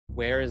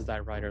where is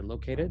that rider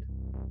located?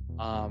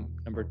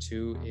 Number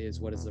 2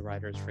 is what is the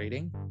rider's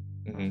rating?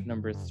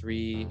 Number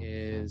 3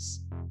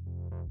 is...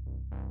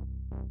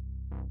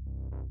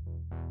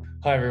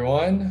 Hi,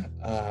 everyone.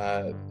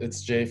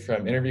 It's Jay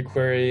from Interview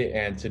Query,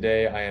 and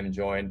today I am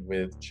joined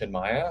with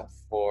Chinmaya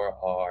for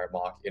our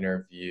mock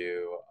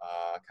interview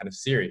kind of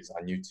series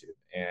on YouTube.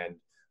 And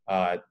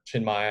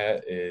Chinmaya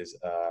is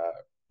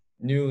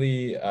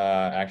newly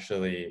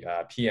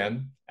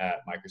PM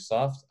at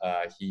Microsoft.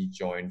 He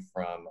joined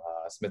from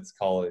Smith's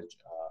College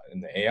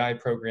in the AI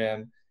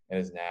program and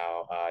is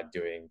now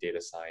doing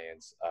data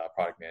science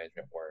product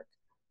management work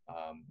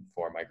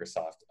for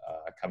Microsoft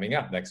coming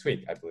up next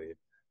week, I believe.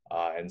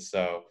 And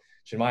so,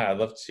 Chinmaya, I'd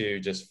love to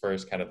just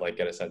first kind of like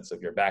get a sense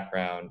of your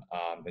background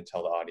and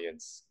tell the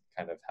audience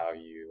kind of how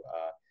you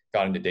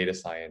got into data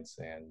science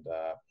and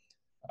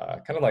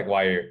kind of like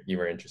why you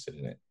were interested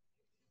in it.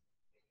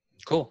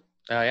 Cool.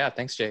 Yeah,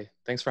 thanks, Jay.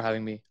 Thanks for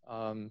having me.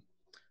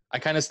 I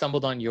kind of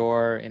stumbled on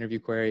your interview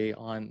query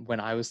on when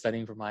I was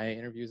studying for my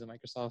interviews at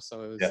Microsoft,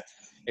 so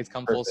it's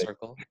come full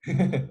circle.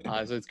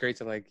 So it's great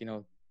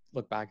to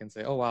look back and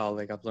say, oh wow,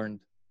 like I've learned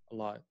a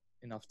lot,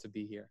 enough to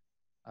be here.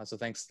 So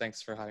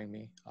thanks for having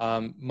me.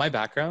 My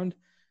background,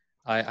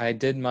 I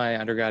did my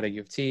undergrad at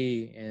U of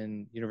T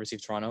in University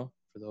of Toronto,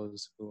 for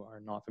those who are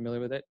not familiar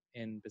with it,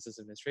 in business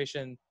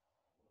administration.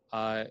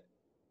 Had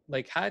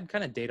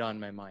kind of data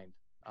on my mind.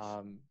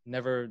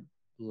 Never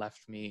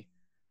left me.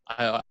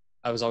 I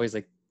was always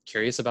like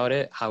curious about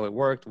it, how it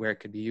worked, where it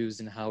could be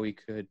used, and how we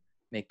could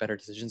make better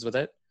decisions with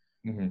it.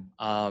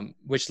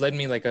 Which led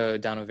me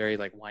down a very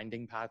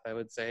winding path, I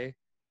would say.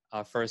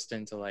 First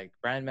into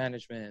brand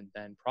management,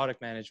 then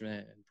product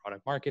management and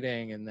product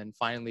marketing, and then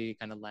finally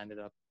kind of landed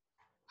up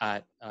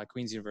at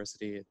Queen's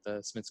University at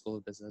the Smith School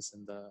of Business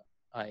and the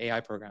AI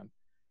program,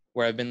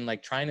 where I've been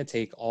trying to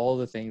take all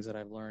the things that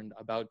I've learned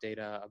about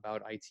data,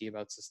 about IT,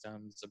 about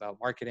systems, about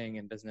marketing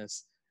and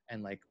business,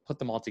 and put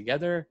them all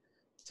together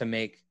to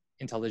make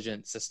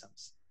intelligent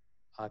systems.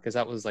 Because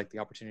that was the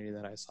opportunity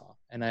that I saw,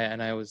 and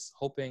I was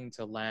hoping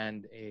to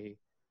land a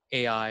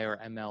AI or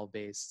ML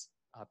based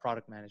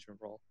product management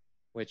role,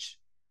 which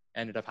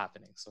ended up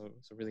happening. So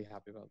really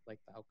happy about the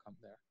outcome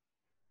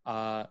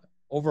there.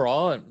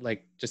 Overall, I'm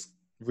just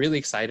really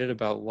excited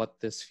about what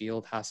this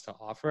field has to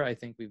offer. I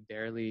think we've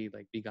barely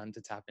begun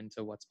to tap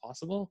into what's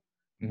possible.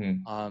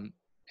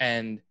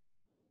 And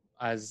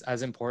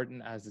as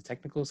important as the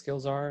technical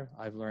skills are,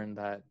 I've learned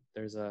that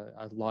there's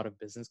a lot of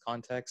business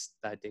context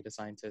that data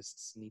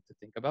scientists need to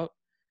think about.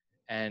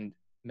 And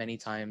many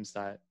times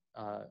that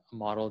a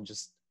model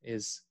just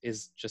is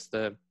just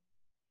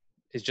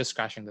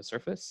scratching the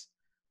surface.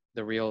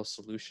 The real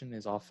solution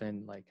is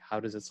often how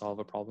does it solve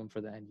a problem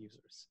for the end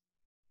users?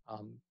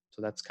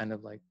 So that's kind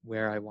of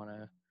where I want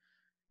to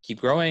keep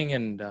growing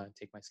and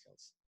take my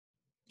skills.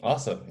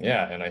 Awesome.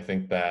 Yeah. And I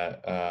think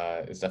that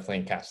is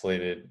definitely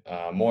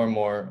encapsulated more and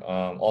more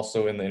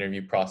also in the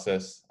interview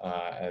process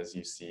as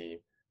you see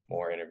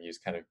more interviews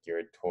kind of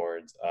geared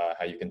towards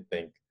how you can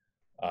think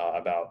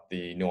about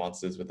the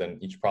nuances within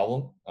each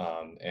problem.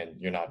 And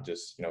you're not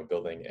just,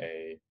 building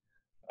a,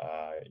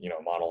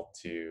 model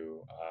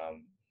to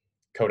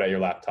code at your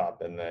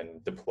laptop and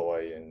then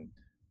deploy and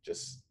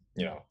just,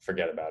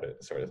 forget about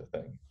it sort of a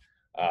thing.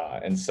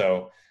 And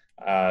so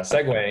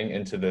segueing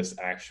into this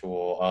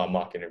actual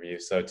mock interview.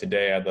 So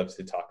today I'd love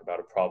to talk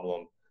about a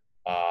problem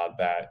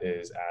that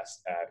is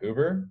asked at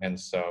Uber. And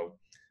so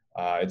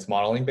it's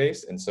modeling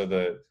based. And so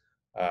the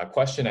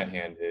question at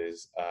hand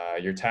is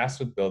you're tasked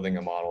with building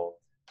a model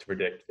to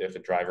predict if a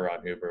driver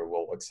on Uber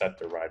will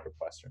accept a ride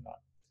request or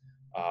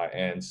not.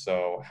 And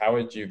so how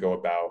would you go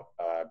about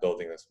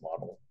building this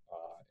model?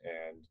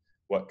 And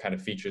what kind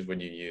of features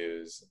would you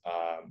use?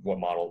 What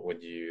model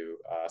would you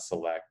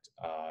select?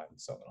 And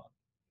so on.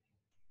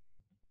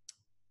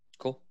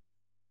 Cool.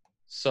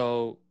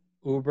 So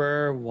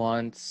Uber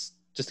wants,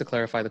 just to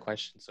clarify the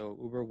question, so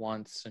Uber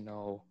wants to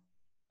know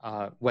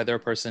whether a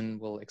person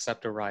will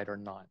accept a ride or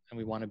not. And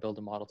we want to build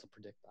a model to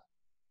predict that.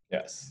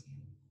 Yes.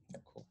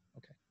 Cool.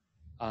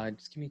 Okay.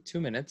 Just give me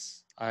 2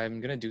 minutes. I'm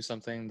going to do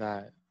something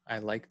that I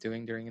like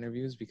doing during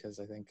interviews because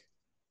I think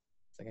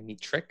it's a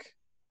neat trick.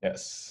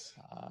 Yes.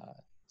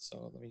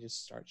 So let me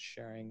just start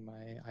sharing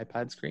my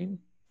iPad screen.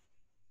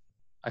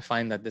 I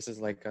find that this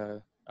is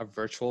a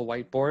virtual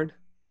whiteboard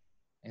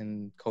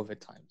in COVID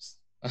times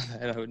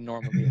that I would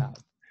normally have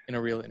in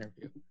a real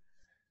interview.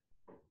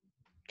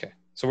 Okay,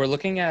 so we're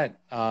looking at,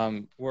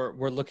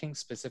 we're looking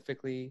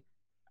specifically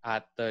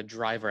at the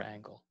driver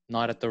angle,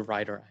 not at the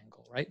rider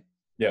angle, right?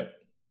 Yep.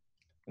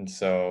 And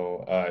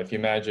so if you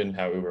imagine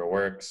how Uber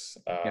works,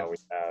 we have,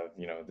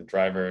 the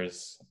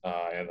drivers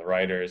and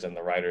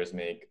the riders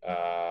make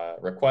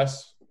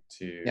requests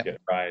to get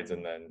rides.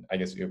 And then I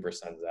guess Uber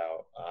sends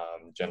out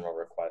general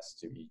requests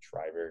to each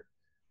driver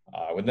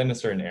within a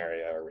certain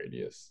area or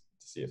radius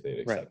to see if they'd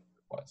accept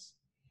the request.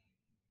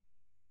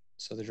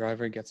 So the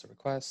driver gets a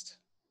request.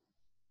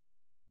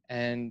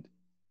 And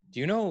do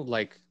you know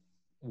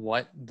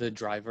what the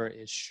driver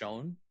is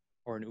shown,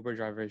 or an Uber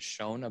driver is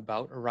shown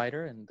about a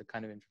rider and the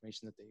kind of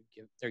information that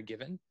they're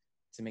given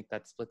to make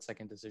that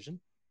split-second decision?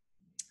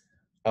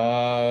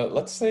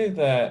 Let's say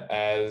that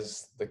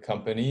as the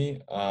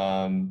company,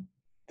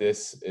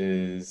 this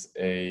is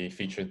a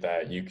feature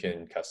that you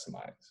can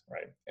customize,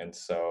 right? And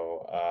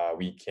so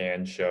we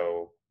can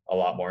show a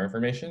lot more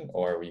information,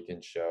 or we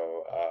can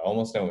show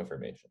almost no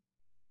information.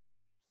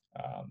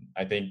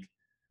 I think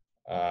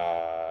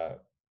uh,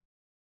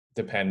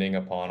 depending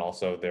upon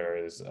also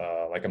there's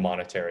like a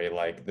monetary,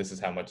 like this is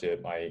how much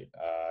it might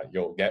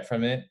you'll get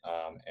from it,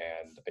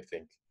 and I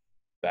think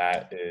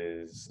that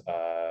is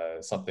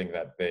something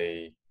that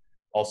they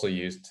also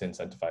use to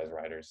incentivize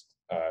riders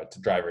to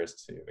drivers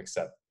to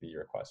accept the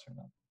request or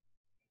not.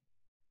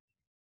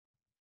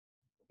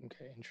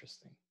 Okay,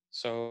 interesting.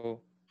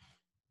 So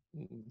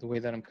the way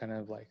that I'm kind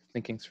of like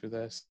thinking through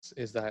this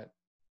is that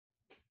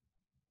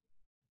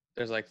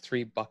there's like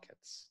three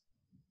buckets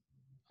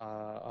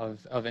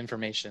of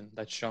information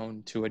that's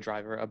shown to a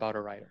driver about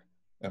a rider.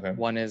 Okay.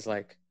 One is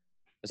like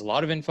there's a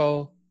lot of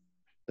info.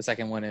 The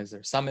second one is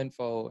there's some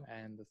info,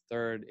 and the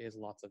third is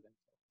lots of info.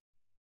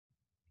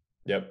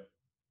 Yep.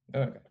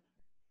 Okay.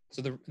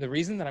 So the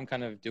reason that I'm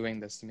kind of doing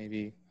this,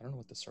 maybe I don't know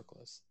what the circle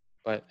is,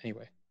 but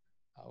anyway,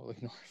 I will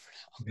ignore it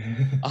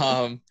for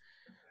now.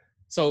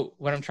 So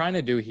what I'm trying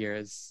to do here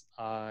is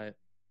I'm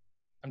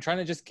trying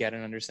to just get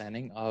an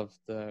understanding of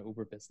the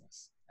Uber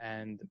business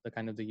and the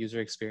kind of the user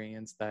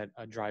experience that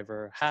a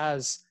driver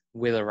has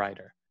with a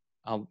rider.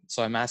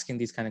 So I'm asking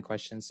these kind of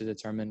questions to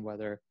determine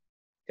whether,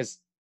 because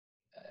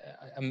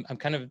I'm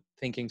kind of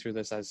thinking through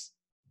this as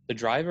the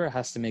driver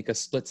has to make a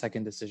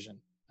split-second decision,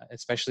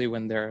 especially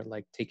when they're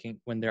like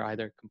when they're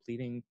either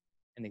completing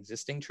an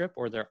existing trip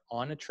or they're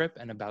on a trip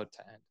and about to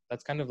end.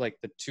 That's kind of like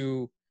the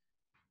 2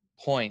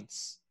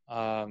 points.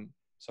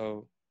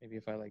 So maybe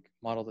if I like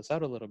model this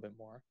out a little bit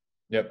more,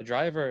 Yep. the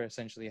driver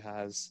essentially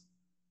has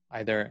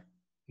either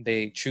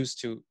they choose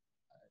to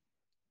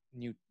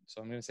new.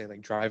 So I'm going to say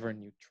like driver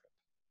new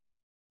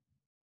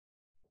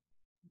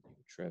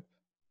trip.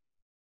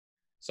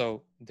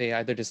 So they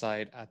either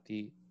decide at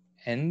the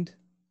end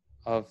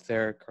of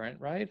their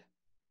current ride.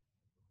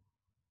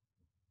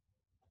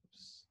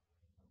 Oops,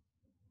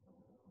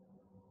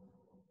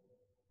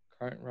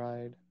 current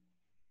ride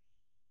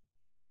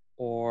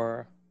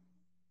or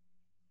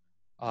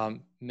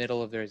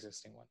middle of their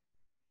existing one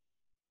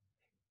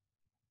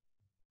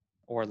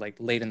or like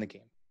late in the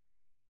game.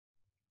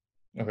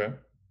 Okay.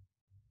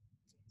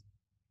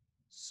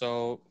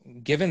 So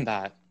given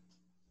that,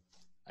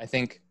 I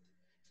think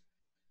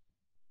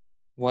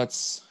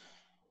what's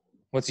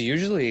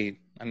usually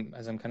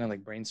as I'm kind of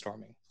like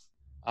brainstorming,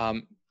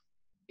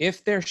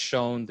 if they're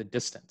shown the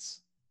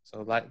distance,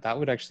 so that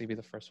would actually be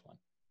the first one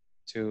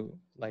to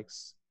like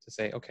to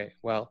say, okay,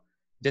 well,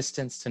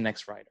 distance to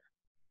next rider.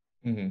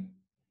 Mm-hmm.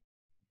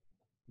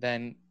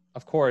 Then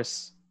of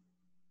course,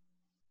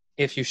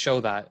 if you show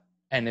that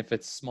and if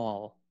it's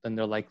small, then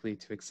they're likely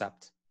to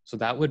accept. So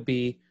that would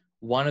be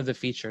one of the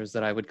features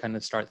that I would kind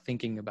of start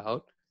thinking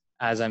about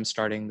as I'm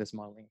starting this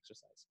modeling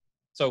exercise.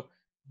 So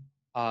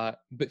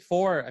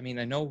before, I mean,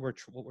 I know what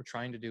we're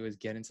trying to do is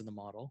get into the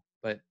model,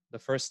 but the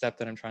first step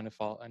that I'm trying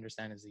to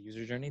understand is the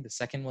user journey. The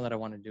second one that I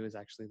want to do is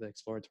actually the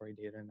exploratory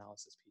data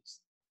analysis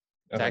piece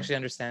to Okay. actually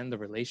understand the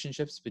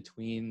relationships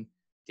between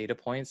data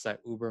points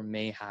that Uber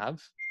may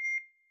have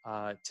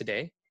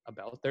today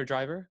about their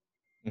driver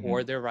Mm-hmm.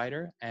 or their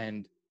rider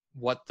and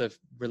what the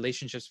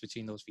relationships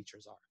between those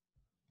features are.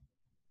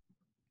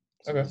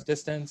 So Okay. there's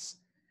distance,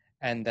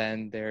 and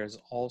then there's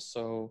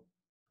also,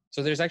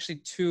 so there's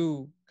actually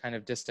two kind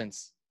of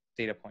distance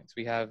data points.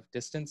 We have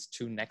distance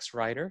to next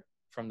rider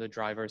from the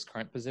driver's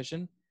current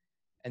position,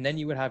 and then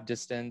you would have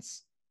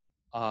distance,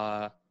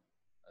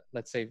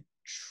 let's say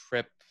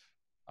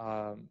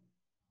um,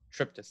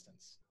 trip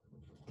distance.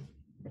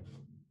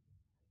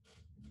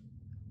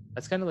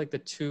 That's kind of like the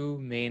two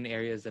main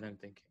areas that I'm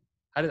thinking.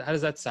 How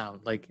does that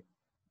sound? Like,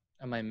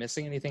 am I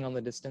missing anything on the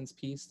distance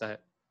piece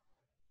that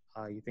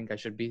you think I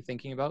should be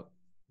thinking about?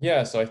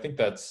 Yeah, so I think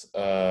that's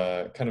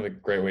kind of a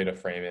great way to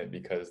frame it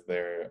because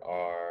there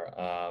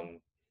are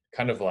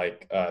kind of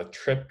like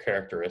trip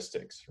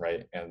characteristics,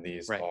 right? And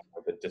these Right. are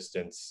the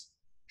distance,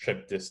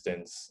 trip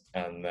distance,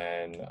 and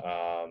then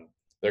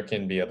there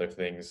can be other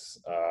things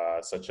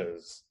such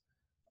as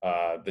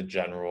the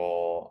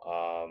general.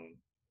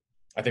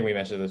 I think we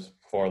mentioned this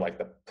before, like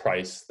the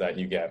price that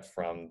you get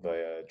from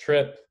the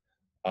trip.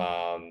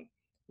 Um,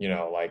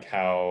 like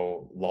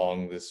how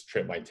long this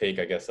trip might take.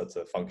 I guess that's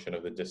a function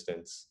of the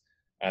distance,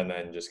 and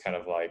then just kind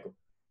of like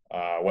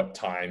what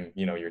time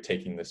you're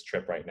taking this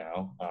trip right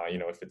now.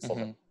 If it's like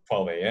Mm-hmm.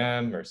 12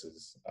 a.m.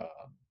 versus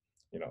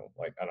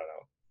like I don't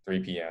know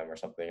 3 p.m. or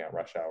something at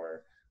rush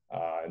hour,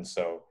 and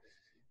so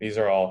these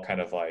are all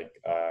kind of like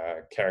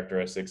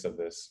characteristics of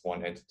this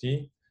one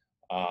entity.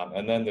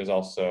 And then there's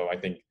also, I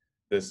think,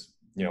 this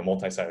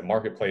multi-sided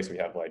marketplace. We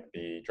have like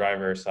the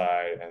driver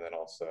side, and then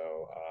also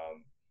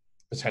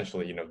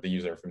potentially the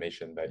user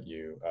information that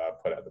you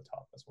put at the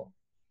top as well.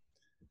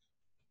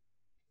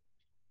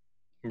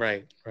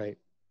 Right. Right.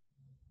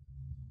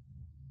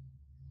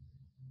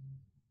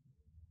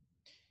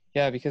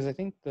 Yeah, because I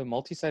think the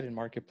multi-sided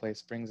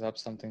marketplace brings up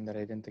something that I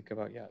didn't think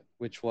about yet,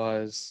 which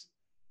was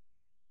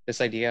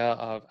this idea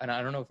of, and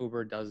I don't know if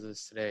Uber does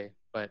this today,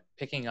 but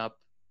picking up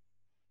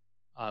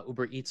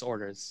Uber Eats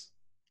orders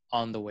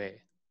on the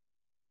way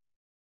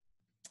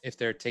if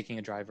they're taking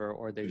a driver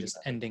or they're just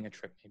ending a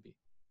trip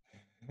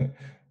maybe.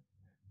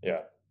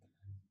 Yeah,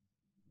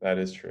 that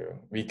is true.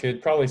 We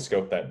could probably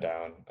scope that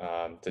down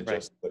to Right.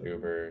 just the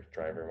Uber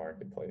driver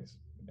marketplace.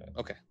 Yeah.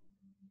 Okay.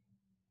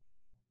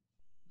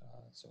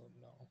 So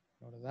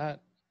no to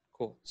that.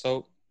 Cool.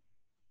 So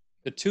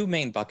the two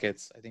main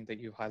buckets I think that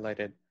you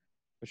highlighted,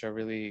 which are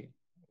really,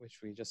 which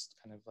we just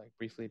kind of like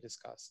briefly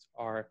discussed,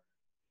 are,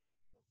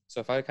 so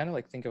if I kind of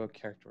like think about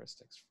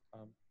characteristics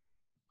from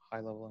high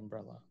level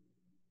umbrella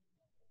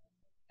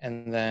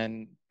and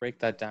then break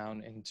that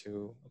down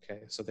into,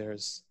 okay, so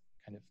there's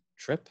kind of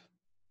trip,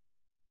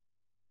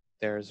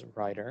 there's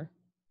rider,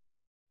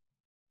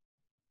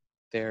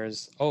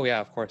 there's, oh yeah,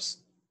 of course,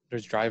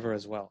 there's driver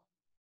as well.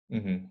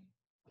 Mm-hmm.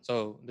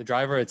 So the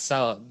driver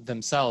itself,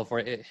 themselves,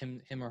 or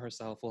him or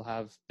herself will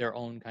have their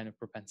own kind of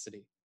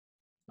propensity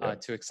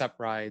to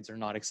accept rides or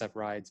not accept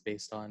rides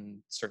based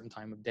on certain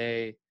time of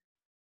day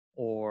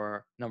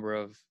or number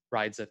of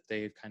rides that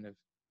they've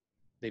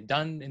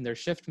done in their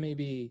shift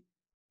maybe,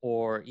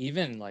 or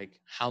even like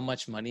how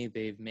much money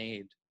they've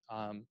made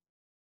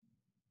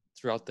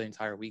throughout the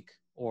entire week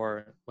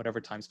or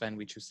whatever time span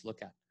we choose to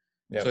look at.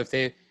 So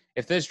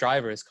if this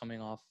driver is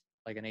coming off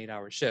like an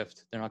 8-hour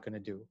shift, they're not going to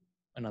do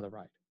another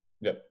ride.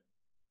 Yep.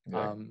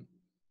 Exactly.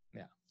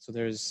 Yeah. So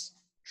there's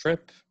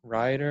trip,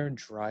 rider,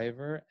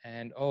 driver,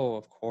 and oh,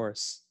 of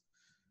course,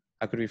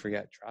 how could we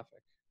forget traffic?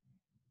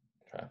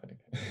 Traffic.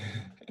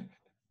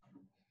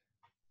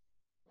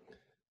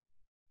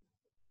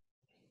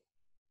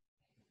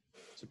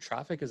 So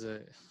traffic is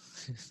a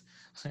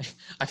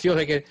I feel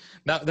like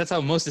that's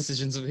how most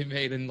decisions will be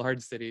made in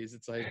large cities.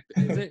 It's like,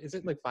 is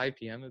it like 5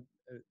 p.m.?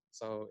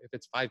 So if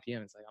it's 5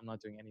 p.m., it's like, I'm not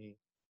doing any,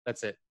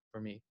 that's it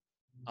for me.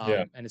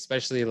 Yeah. And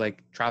especially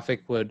like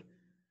traffic would,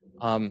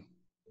 I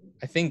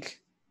think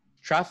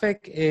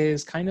traffic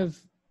is kind of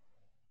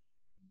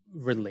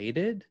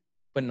related,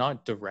 but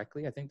not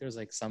directly. I think there's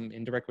like some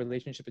indirect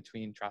relationship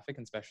between traffic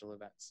and special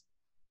events.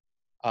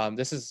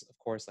 This is, of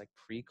course, like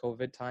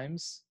pre-COVID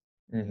times.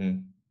 Mm-hmm.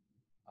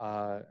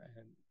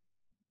 And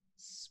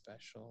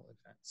special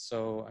events.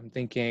 So I'm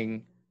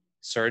thinking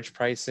surge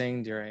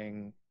pricing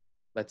during,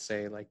 let's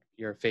say, like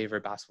your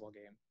favorite basketball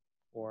game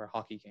or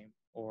hockey game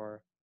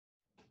or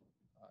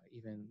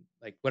even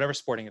like whatever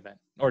sporting event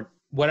or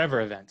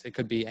whatever event. It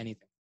could be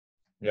anything.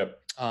 Yep.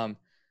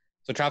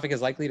 So traffic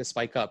is likely to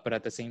spike up, but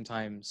at the same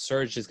time,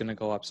 surge is going to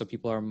go up. So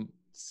people are,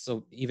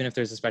 so even if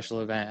there's a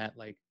special event at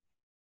like,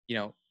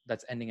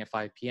 that's ending at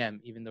 5 p.m.,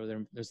 even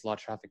though there's a lot of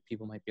traffic,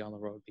 people might be on the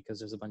road because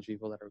there's a bunch of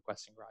people that are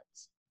requesting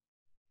rides.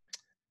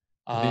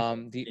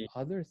 The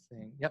other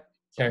thing, yep.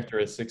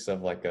 Characteristics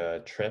of like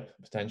a trip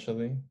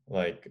potentially,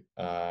 like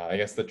I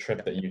guess the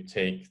trip that you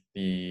take,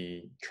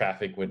 the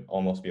traffic would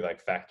almost be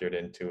like factored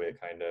into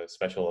it, kind of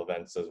special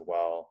events as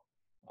well.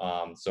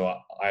 So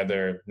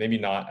either maybe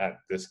not at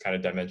this kind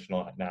of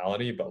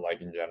dimensionality, but like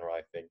in general,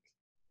 I think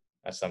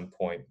at some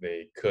point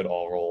they could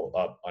all roll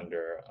up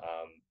under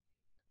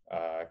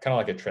kind of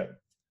like a trip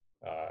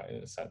in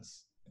a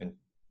sense, and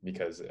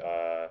because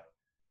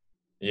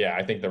yeah,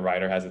 I think the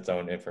rider has its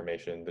own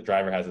information. The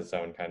driver has its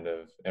own kind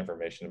of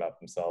information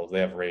about themselves. They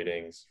have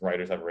ratings.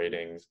 Riders have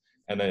ratings,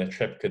 and then a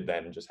trip could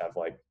then just have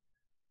like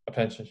a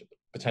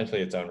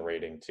potentially its own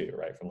rating too,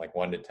 right? From like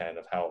 1 to 10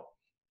 of how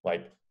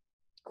like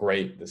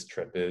great this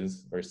trip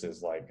is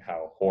versus like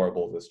how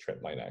horrible this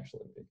trip might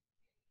actually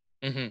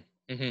be.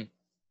 Mm-hmm. Mm-hmm.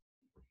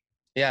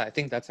 Yeah, I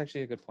think that's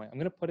actually a good point. I'm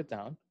going to put it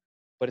down,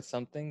 but it's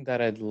something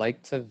that I'd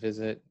like to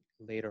visit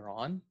later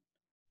on.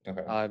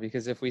 Okay.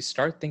 Because if we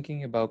start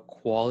thinking about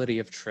quality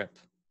of trip,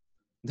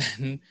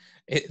 then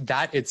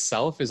that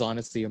itself is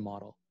honestly a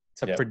model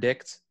to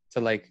predict, to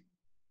like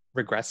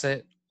regress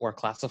it or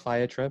classify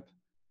a trip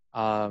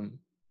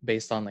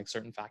based on like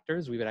certain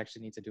factors. We would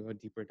actually need to do a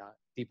deeper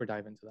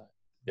dive into that.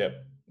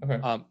 Yep.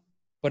 Okay.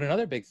 But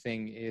another big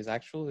thing is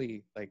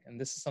actually like, and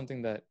this is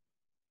something that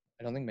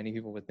I don't think many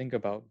people would think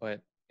about,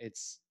 but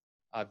it's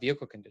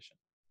vehicle condition.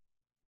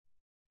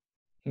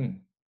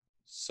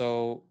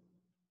 So,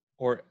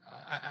 or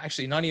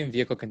actually not even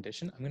vehicle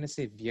condition, I'm going to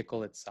say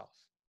vehicle itself.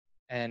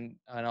 And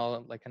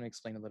I'll like kind of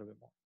explain a little bit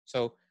more.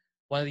 So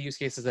one of the use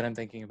cases that I'm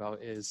thinking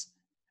about is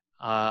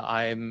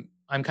I'm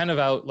kind of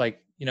out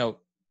like,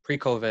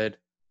 pre-COVID.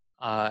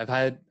 I've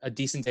had a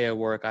decent day at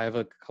work. I have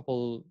I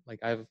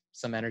have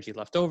some energy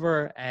left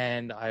over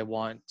and I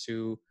want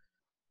to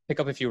pick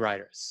up a few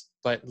riders.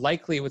 But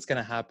likely what's going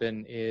to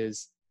happen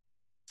is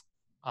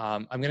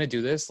I'm going to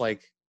do this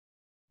like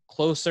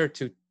closer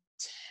to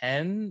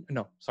 10,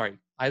 no, sorry,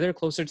 either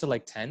closer to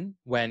like 10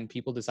 when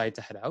people decide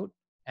to head out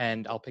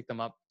and I'll pick them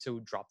up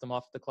to drop them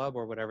off at the club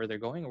or whatever they're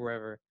going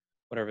or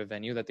whatever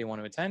venue that they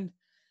want to attend.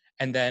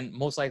 And then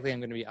most likely I'm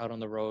going to be out on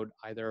the road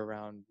either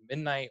around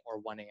midnight or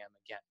 1 a.m.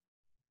 again.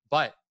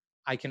 But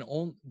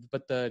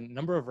but the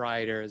number of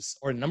riders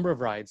or number of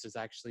rides is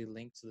actually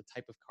linked to the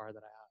type of car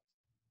that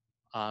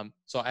I have.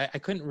 So I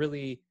couldn't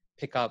really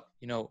pick up,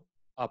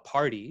 a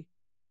party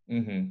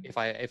Mm-hmm.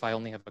 if I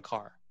only have a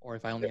car, or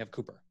if I only Yep. have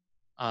Cooper.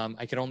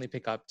 I can only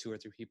pick up 2 or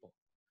 3 people.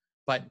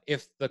 But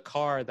if the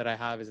car that I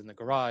have is in the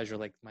garage, or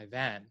like my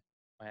van,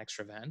 my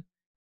extra van,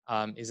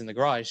 is in the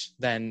garage,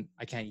 then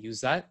I can't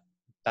use that.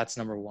 That's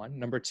number one.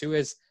 Number two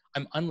is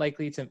I'm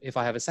unlikely to, if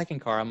I have a second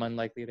car, I'm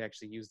unlikely to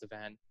actually use the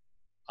van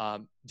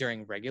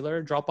during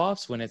regular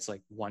drop-offs when it's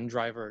like one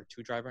driver or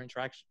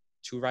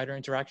two rider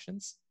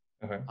interactions.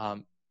 Okay.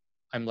 Um,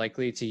 I'm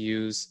likely to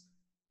use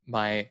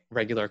my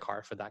regular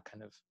car for that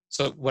kind of.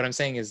 So what I'm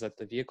saying is that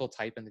the vehicle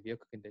type and the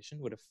vehicle condition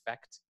would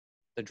affect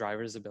the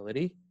driver's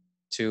ability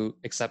to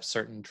accept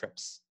certain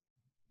trips.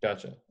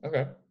 Gotcha.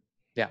 Okay.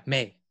 Yeah,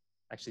 may.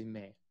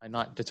 I'm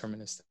not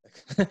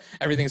deterministic.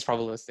 Everything is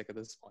probabilistic at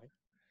this point.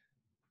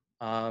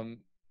 Um,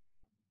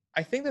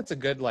 I think that's a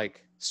good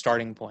like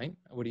starting point.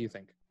 What do you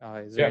think?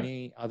 Is there Yeah.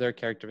 any other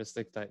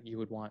characteristic that you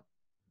would want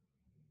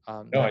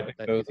No, I think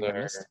that you those think I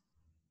missed? are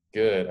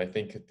good. I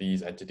think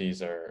these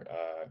entities are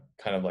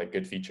kind of like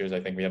good features. I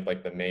think we have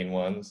like the main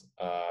ones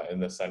in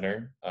the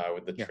center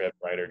with the Yeah, trip,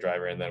 rider,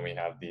 driver, and then we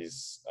have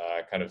these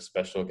kind of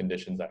special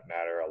conditions that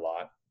matter a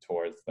lot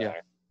towards the yeah,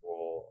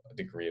 actual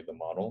degree of the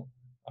model.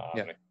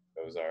 yeah. And I think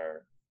those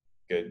are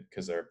good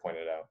because they're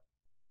pointed out.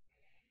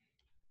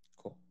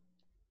 Cool.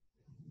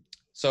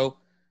 So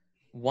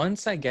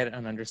once I get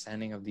an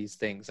understanding of these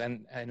things,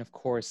 and of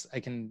course I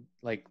can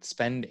like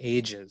spend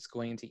ages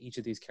going into each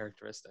of these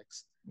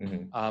characteristics.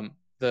 Mm-hmm.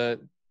 The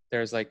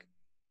there's like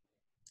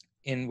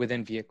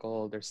within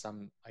vehicle, there's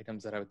some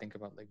items that I would think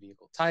about, like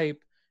vehicle type,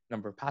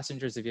 number of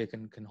passengers the vehicle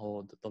can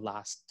hold, the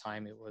last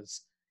time it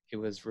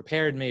was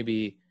repaired,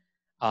 maybe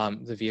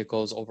the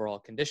vehicle's overall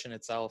condition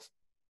itself.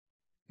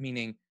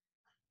 Meaning,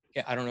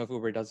 yeah, I don't know if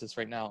Uber does this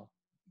right now,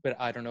 but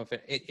I don't know if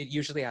it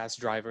usually asks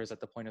drivers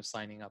at the point of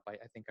signing up. I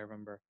think I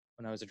remember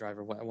when I was a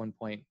driver at one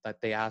point that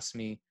they asked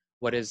me,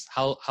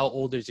 how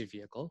old is your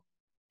vehicle,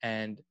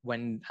 and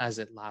when has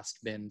it last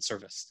been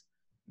serviced?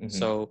 Mm-hmm.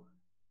 So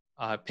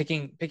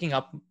picking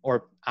up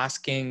or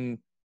asking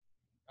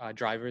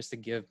drivers to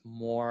give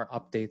more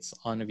updates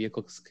on a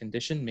vehicle's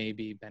condition may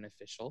be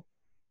beneficial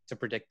to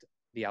predict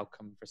the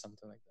outcome for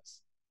something like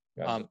this.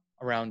 Gotcha.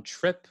 Around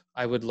trip,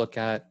 I would look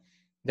at,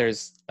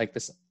 there's like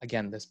this,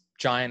 again, this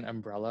giant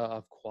umbrella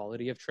of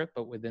quality of trip,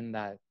 but within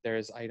that,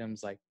 there's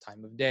items like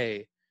time of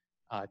day,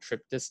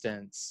 trip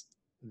distance,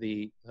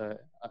 the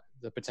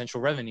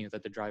potential revenue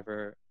that the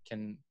driver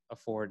can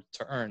afford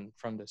to earn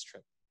from this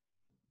trip.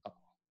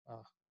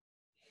 Oh,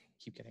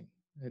 keep getting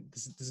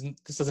this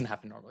doesn't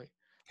happen normally,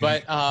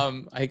 but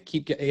I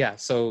keep getting, yeah.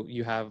 So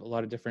you have a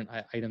lot of different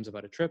items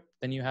about a trip.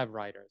 Then you have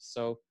riders.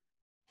 So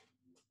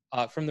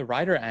from the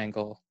rider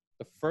angle,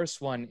 the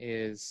first one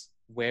is,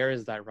 where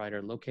is that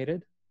rider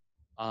located?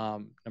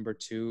 Number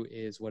two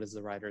is, what is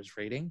the rider's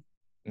rating?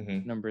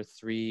 Mm-hmm. Number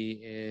three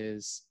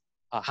is,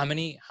 how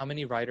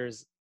many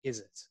riders is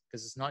it?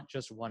 Because it's not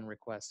just one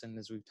request, and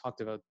as we've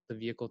talked about, the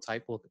vehicle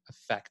type will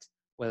affect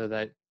whether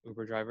that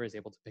Uber driver is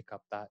able to pick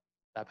up that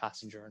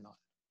passenger or not.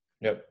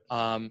 Yep.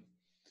 Um,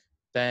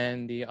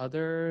 then the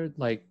other,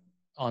 like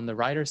on the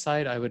rider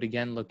side, I would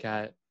again look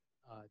at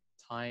uh,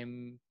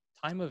 time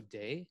time of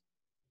day,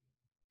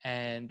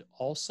 and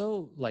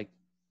also like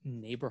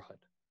neighborhood.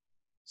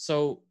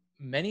 So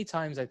many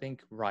times I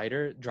think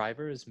rider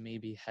drivers may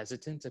be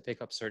hesitant to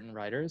pick up certain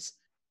riders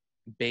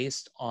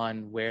based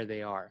on where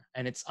they are,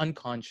 and it's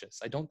unconscious.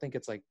 I don't think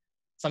it's like,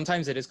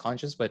 sometimes it is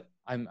conscious, but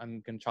I'm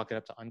going to chalk it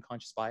up to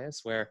unconscious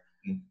bias, where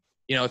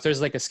Mm-hmm. if there's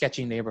like a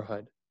sketchy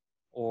neighborhood,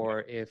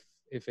 or if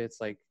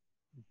it's like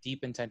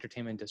deep into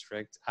entertainment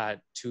district at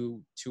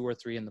two or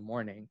three in the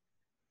morning,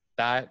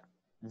 that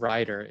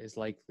rider is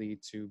likely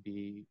to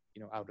be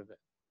out of it,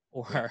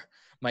 or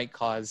might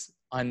cause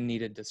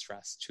unneeded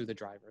distress to the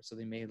driver, so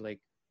they may like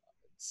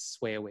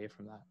sway away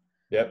from that.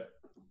 Yep.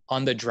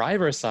 On the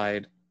driver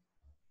side,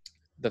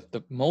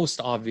 the most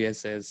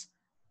obvious is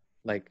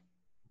like,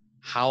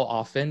 how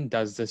often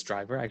does this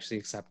driver actually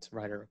accept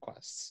rider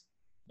requests?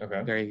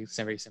 Okay. Very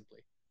simply.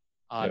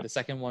 Yep. The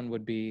second one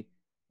would be,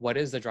 what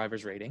is the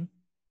driver's rating?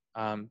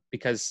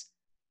 Because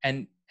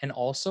and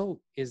also,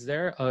 is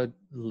there a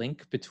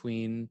link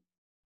between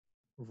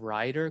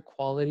rider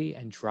quality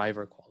and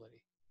driver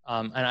quality?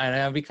 And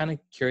I'd be kind of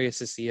curious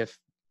to see if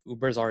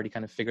Uber's already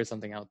kind of figured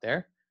something out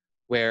there,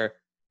 where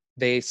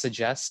they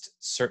suggest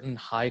certain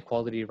high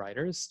quality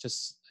riders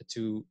just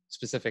to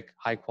specific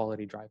high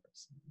quality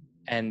drivers,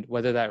 and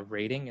whether that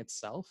rating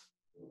itself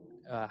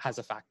has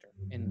a factor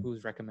in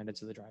who's recommended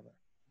to the driver.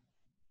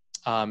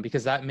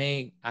 Because that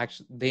may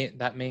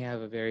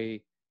have a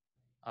very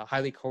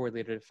highly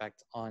correlated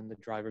effect on the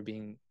driver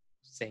being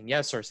saying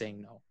yes or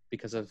saying no,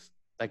 because of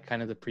like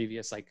kind of the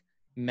previous like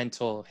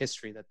mental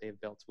history that they've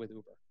built with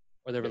Uber,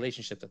 or the Yep.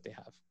 relationship that they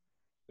have.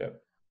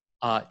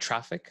 Yep.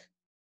 Traffic,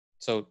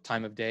 so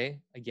time of day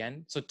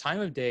again. So time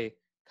of day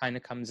kind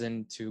of comes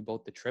into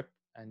both the trip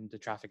and the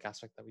traffic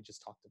aspect that we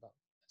just talked about.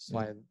 That's Mm-hmm.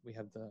 why we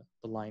have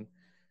the line.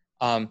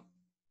 Um,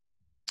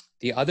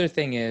 the other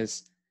thing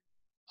is,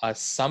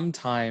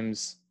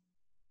 sometimes,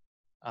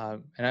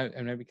 and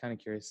I'd be kind of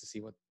curious to see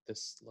what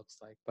this looks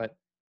like, but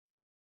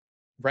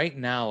right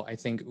now, I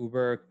think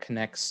Uber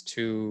connects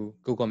to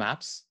Google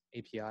Maps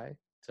API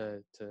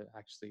to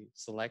actually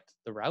select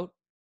the route,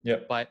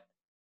 Yep. but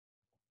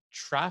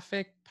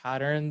traffic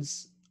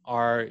patterns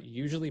are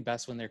usually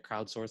best when they're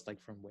crowdsourced, like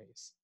from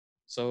Waze.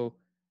 So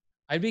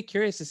I'd be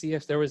curious to see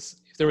if there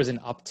was an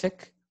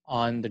uptick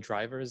on the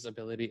driver's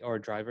ability or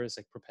driver's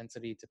like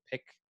propensity to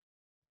pick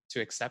to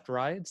accept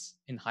rides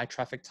in high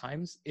traffic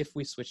times if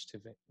we switch to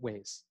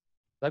Waze.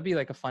 That'd be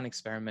like a fun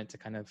experiment to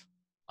kind of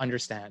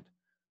understand.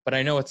 But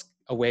I know it's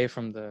away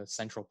from the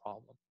central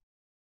problem.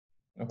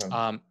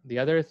 Okay. The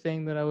other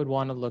thing that I would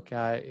want to look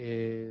at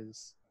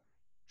is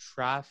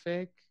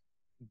traffic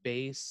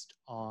based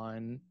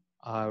on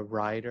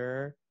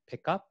rider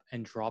pickup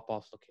and drop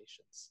off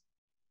locations.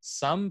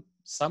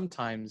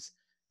 Sometimes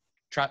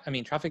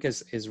traffic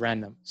is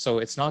random, so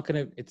it's not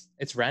gonna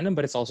it's random,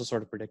 but it's also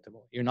sort of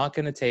predictable. You're not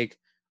gonna take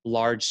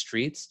large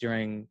streets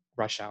during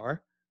rush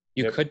hour.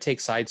 You Yep. could take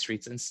side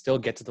streets and still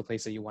get to the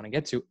place that you want to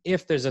get to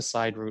if there's a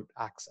side route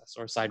access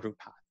or side route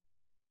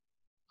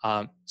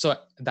path. So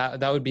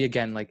that would be,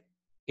 again, like,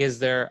 is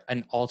there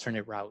an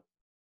alternate route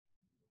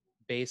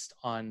based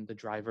on the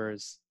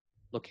driver's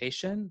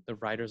location, the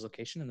rider's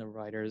location, and the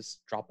rider's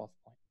drop-off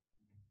point?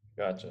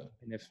 Gotcha.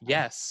 And if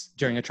yes,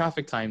 during a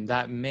traffic time,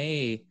 that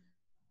may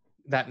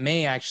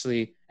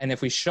actually, and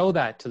if we show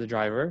that to the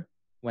driver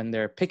when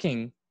they're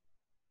picking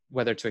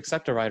whether to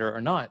accept a rider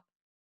or not,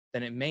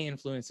 then it may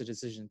influence the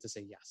decision to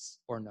say yes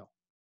or no.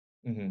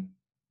 Mm-hmm.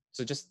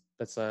 So just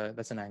that's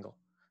an angle.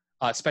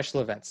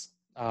 Special events,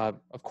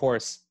 of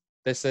course,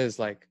 this is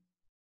like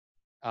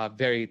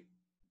very.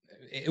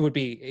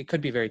 It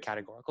could be very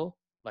categorical,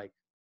 like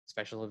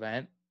special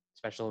event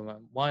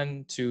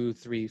 1, 2,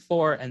 3,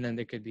 4, and then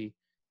there could be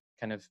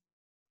kind of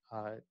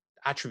uh,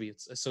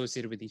 attributes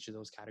associated with each of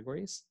those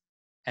categories.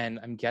 And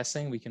I'm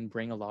guessing we can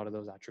bring a lot of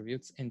those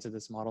attributes into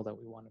this model that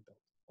we want to build,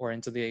 or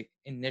into the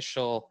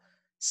initial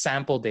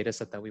sample data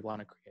set that we want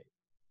to create.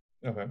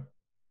 Okay.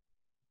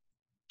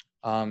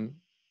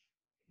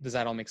 Does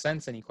that all make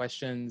sense? Any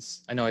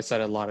questions? I know I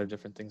said a lot of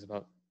different things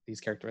about these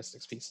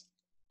characteristics piece.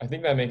 I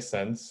think that makes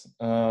sense.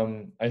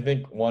 I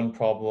think one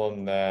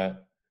problem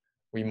that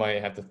we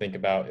might have to think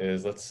about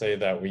is, let's say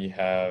that we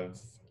have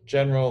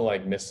general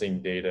like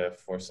missing data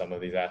for some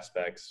of these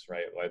aspects,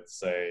 right? Let's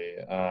say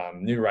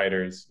new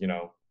writers,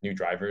 new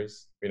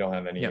drivers, we don't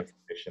have any Yeah.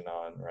 information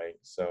on, right?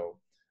 So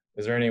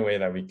is there any way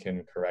that we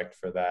can correct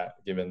for that,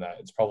 given that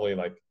it's probably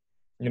like,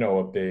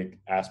 a big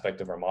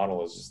aspect of our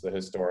model is just the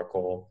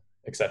historical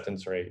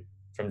acceptance rate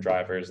from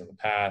drivers in the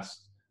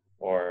past,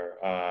 or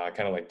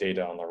kind of like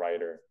data on the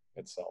writer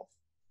itself?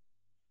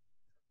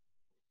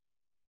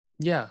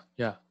 Yeah.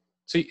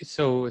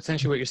 So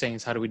essentially what you're saying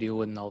is, how do we deal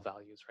with null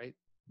values, right?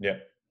 Yeah.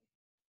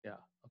 Yeah.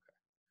 Okay.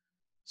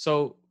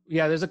 So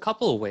yeah, there's a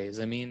couple of ways.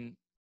 I mean,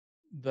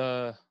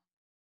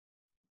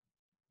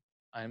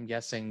 I'm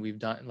guessing we've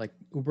done, like,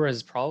 Uber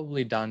has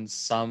probably done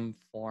some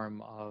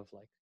form of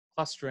like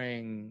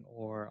clustering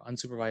or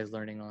unsupervised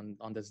learning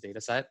on this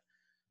data set.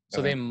 So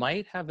Okay. they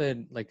might have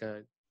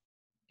a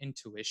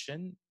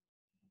intuition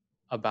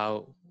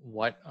about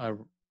what a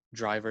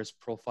driver's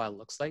profile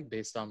looks like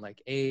based on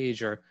like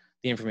age or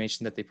the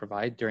information that they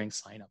provide during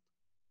sign up.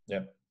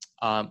 Yeah.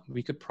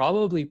 We could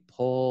probably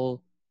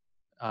pull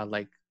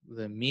like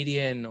the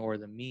median or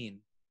the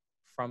mean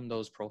from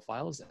those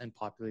profiles and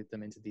populate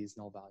them into these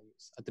null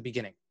values at the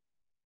beginning,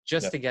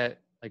 just Yeah. to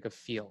get like a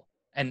feel.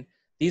 And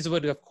these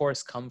would of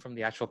course come from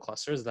the actual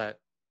clusters that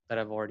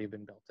have already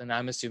been built. And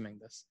I'm assuming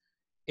this.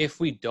 If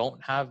we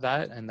don't have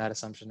that and that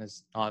assumption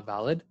is not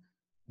valid,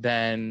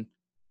 then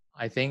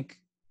I think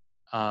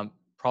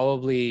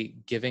probably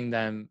giving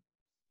them,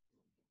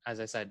 as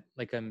I said,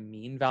 like a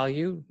mean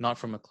value, not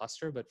from a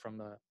cluster, but from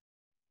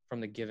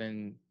the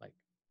given like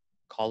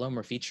column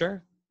or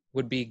feature,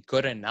 would be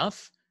good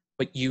enough.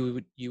 But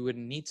you would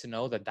need to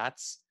know that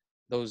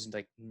those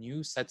like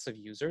new sets of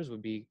users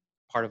would be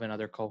part of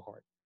another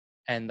cohort,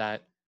 and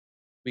that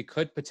we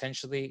could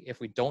potentially, if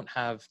we don't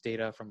have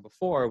data from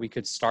before, we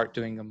could start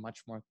doing a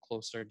much more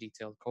closer,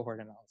 detailed cohort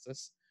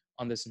analysis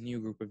on this new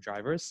group of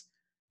drivers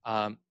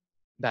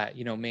that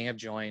may have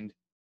joined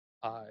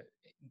uh,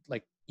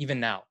 like even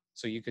now.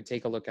 So you could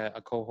take a look at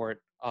a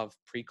cohort of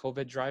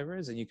pre-COVID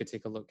drivers, and you could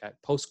take a look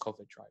at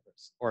post-COVID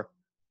drivers or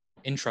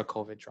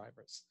intra-COVID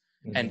drivers.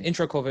 And Mm-hmm.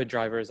 intra-COVID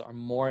drivers are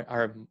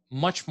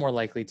much more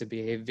likely to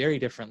behave very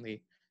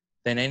differently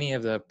than any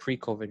of the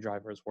pre-COVID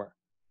drivers were.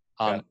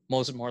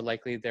 Most more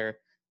likely they're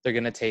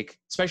going to take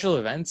special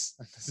events.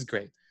 This is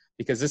great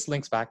because this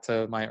links back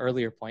to my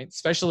earlier point.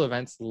 Special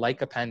events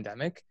like a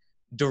pandemic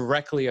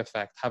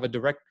have a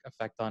direct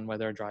effect on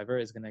whether a driver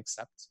is going to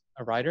accept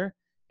a rider,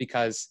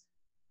 because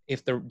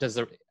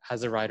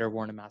has the rider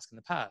worn a mask in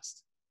the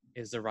past?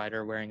 Is the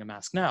rider wearing a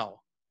mask now?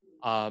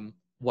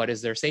 What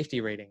is their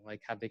safety rating?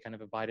 Like, have they kind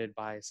of abided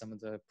by some of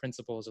the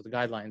principles or the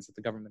guidelines that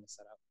the government has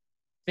set out?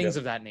 Things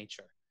of that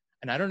nature.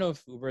 And I don't know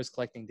if Uber is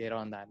collecting data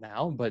on that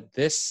now, but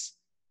this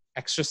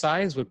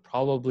exercise would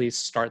probably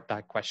start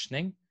that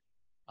questioning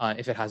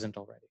if it hasn't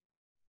already.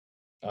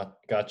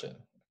 Gotcha.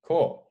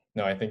 Cool.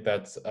 No, I think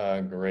that's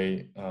a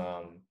great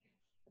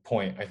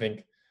point. I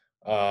think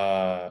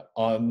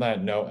on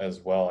that note as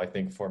well, I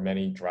think for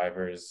many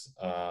drivers,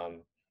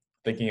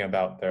 thinking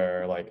about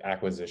their like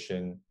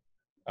acquisition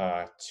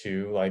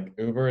to like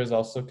Uber is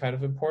also kind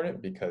of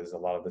important because a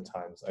lot of the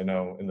times I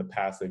know in the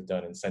past they've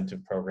done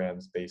incentive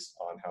programs based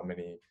on how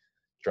many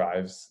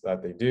drives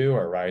that they do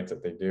or rides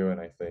that they do, and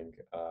I think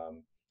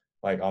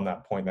like on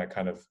that point that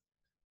kind of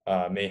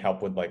may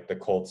help with like the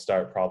cold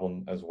start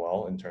problem as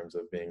well in terms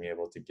of being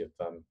able to give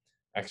them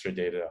extra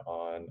data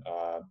on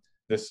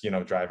this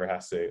driver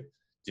has to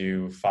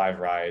do 5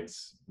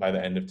 rides by the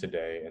end of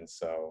today, and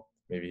so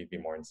maybe be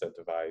more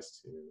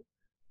incentivized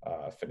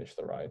to finish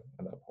the ride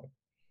at that point.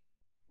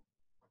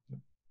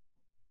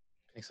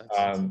 Makes sense.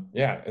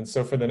 Yeah, and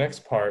so for the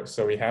next part,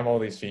 so we have all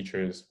these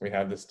features, we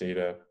have this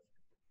data.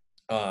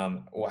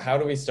 Well, how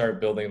do we start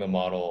building the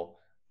model?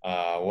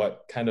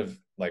 What kind of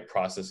like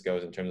process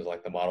goes in terms of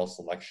like the model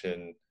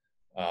selection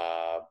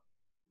uh,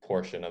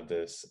 portion of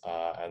this,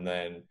 and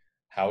then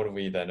how do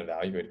we then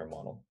evaluate our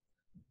model?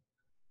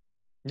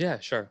 Yeah,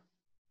 sure.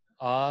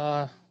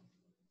 I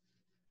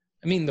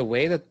mean, the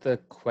way that the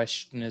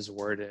question is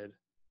worded,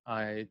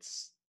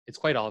 it's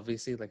quite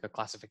obviously like a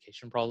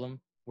classification problem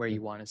where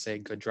you want to say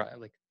good drive,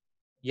 like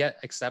yet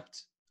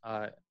accept.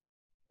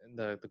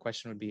 The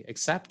question would be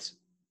accept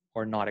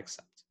or not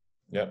accept.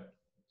 Yep.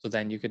 So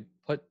then you could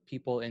put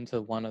people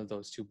into one of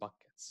those two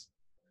buckets.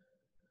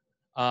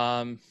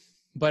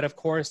 But of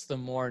course, the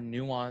more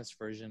nuanced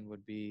version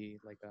would be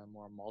like a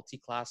more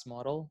multi-class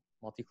model,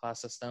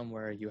 multi-class system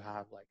where you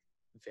have like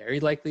very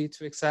likely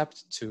to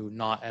accept to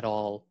not at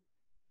all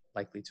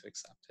likely to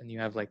accept, and you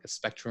have like a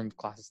spectrum of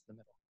classes in the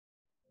middle.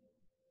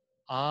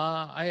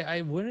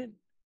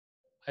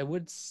 I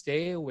would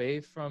stay away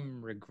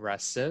from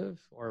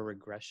regressive or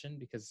regression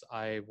because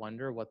I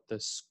wonder what the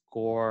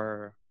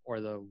score or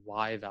the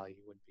Y value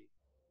would be.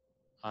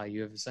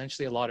 You have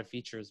essentially a lot of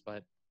features,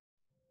 but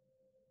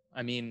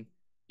I mean,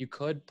 you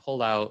could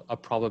pull out a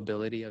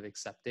probability of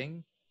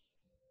accepting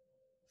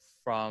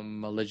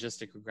from a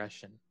logistic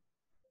regression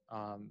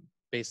um,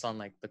 based on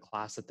like the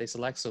class that they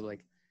select. So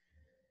like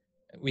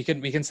we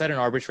can set an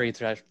arbitrary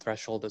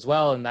threshold as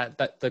well, and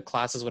that the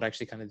classes would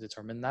actually kind of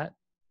determine that. Yep.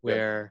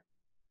 Where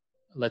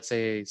let's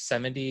say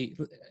 70,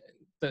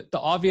 the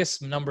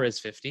obvious number is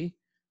 50,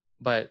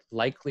 but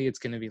likely it's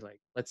going to be like,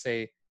 let's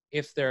say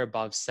if they're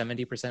above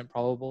 70%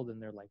 probable, then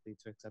they're likely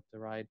to accept the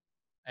ride,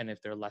 and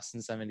if they're less than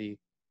 70,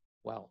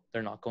 well,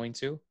 they're not going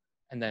to.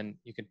 And then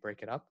you could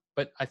break it up.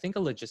 But I think a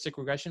logistic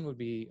regression would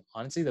be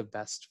honestly the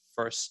best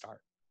first start.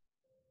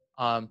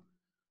 um,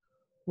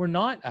 we're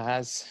not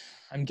as,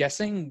 I'm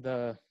guessing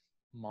the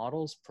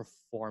model's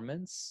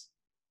performance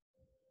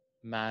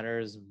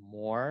matters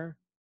more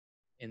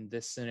in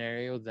this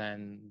scenario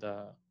than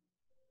the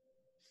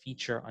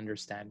feature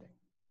understanding.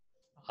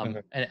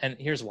 Okay. And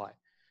here's why.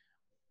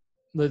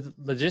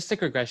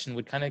 Logistic regression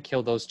would kind of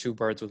kill those two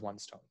birds with one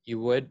stone. You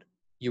would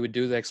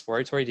do the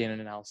exploratory data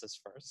analysis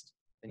first,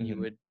 then you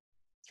Hmm. would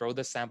throw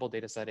the sample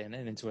data set in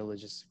and into a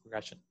logistic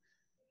regression,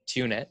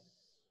 tune it,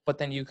 but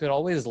then you could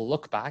always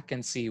look back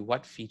and see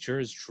what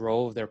features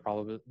drove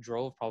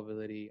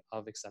probability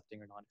of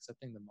accepting or not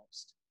accepting the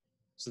most.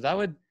 So that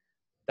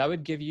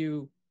would give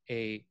you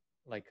a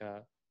like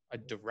a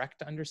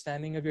direct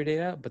understanding of your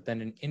data, but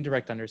then an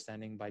indirect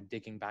understanding by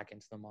digging back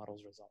into the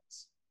model's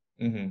results.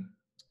 Hmm.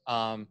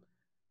 Um,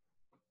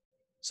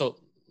 so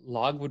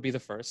log would be the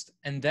first,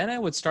 and then I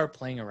would start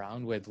playing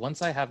around with,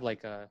 once I have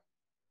like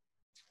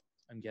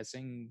I'm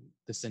guessing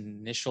this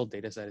initial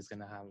data set is going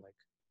to have like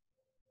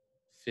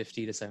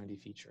 50 to 70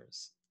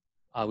 features.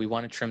 We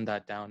want to trim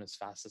that down as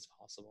fast as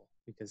possible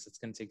because it's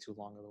going to take too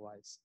long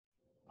otherwise.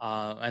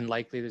 And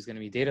likely there's going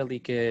to be data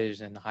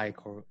leakage and high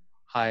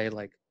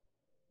like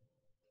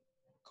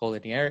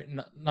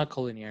collinearity, not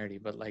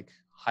collinearity, but like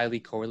highly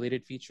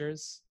correlated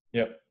features.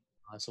 Yep.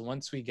 So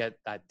once we get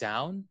that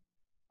down,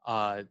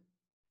 uh,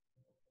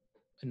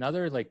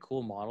 another like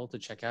cool model to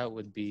check out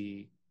would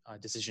be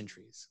decision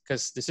trees,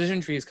 because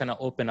decision trees kind of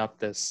open up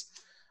this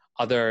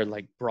other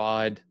like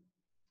broad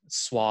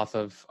swath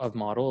of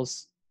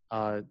models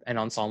and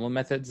ensemble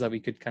methods that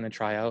we could kind of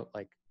try out,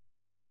 like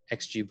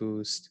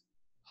XGBoost,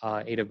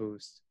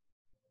 AdaBoost,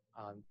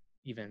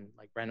 even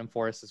like random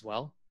forest as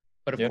well.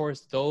 But of Yep.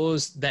 course,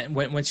 those then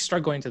once you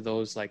start going to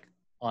those like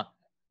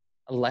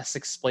less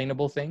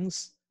explainable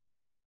things,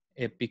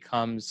 it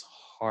becomes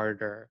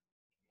harder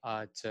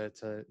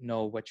to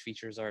know which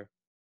features are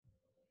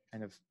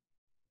kind of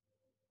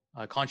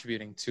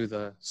contributing to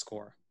the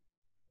score.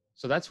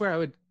 So that's where I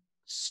would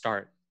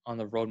start on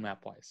the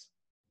roadmap wise.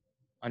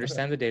 Okay.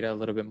 Understand the data a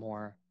little bit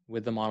more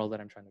with the model that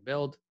I'm trying to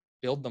build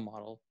the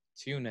model,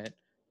 tune it,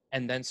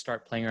 and then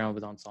start playing around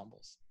with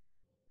ensembles.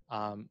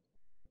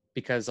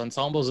 Because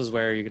ensembles is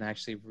where you can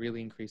actually really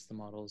increase the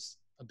model's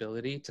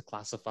ability to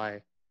classify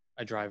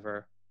a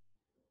driver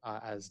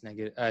as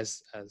negative,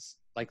 as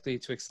likely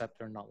to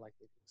accept or not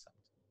likely to accept.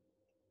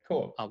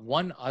 Cool.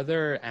 One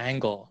other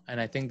angle, and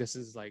I think this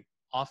is like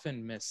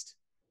often missed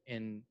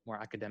in more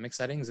academic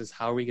settings, is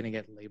how are we going to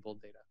get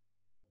labeled data?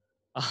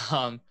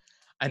 Um,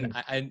 and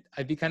Mm.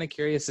 I'd be kind of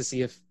curious to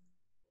see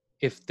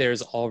if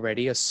there's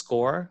already a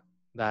score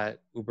that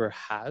Uber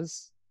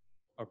has,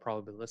 or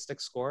probabilistic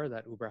score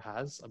that Uber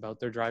has about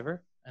their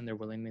driver and their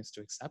willingness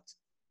to accept,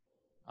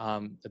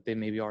 that they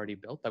maybe already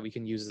built, that we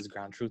can use as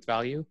ground truth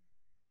value.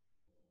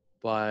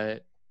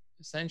 But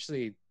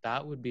essentially,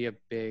 that would be a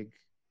big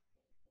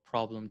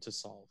problem to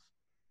solve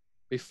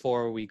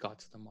before we got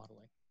to the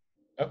modeling.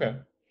 Okay.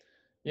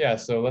 Yeah,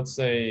 so let's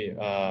say,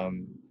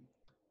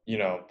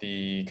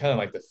 the kind of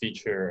like the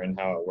feature and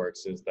how it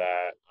works is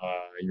that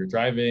you're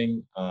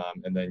driving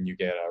and then you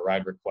get a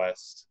ride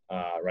request,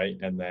 right?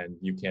 And then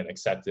you can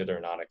accept it or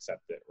not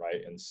accept it,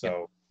 right? And Yeah.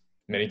 so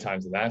many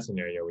times in that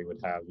scenario, we would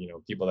have,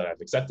 people that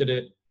have accepted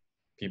it,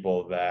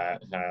 people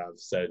that have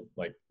said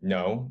like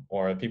no,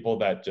 or people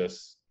that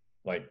just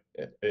like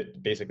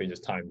it basically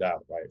just timed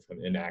out, right,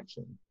 from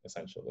inaction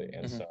essentially.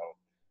 And Mm-hmm. so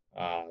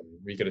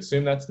we could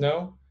assume that's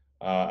no.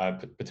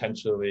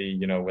 Potentially,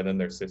 within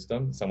their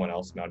system, someone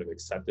else might have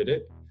accepted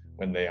it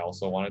when they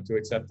also wanted to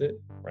accept it,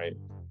 right?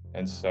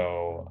 And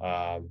so,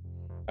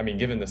 I mean,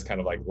 given this kind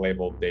of like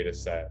labeled data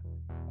set,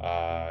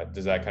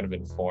 does that kind of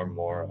inform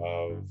more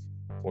of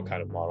what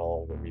kind of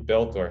model would be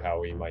built or how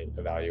we might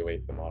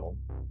evaluate the model?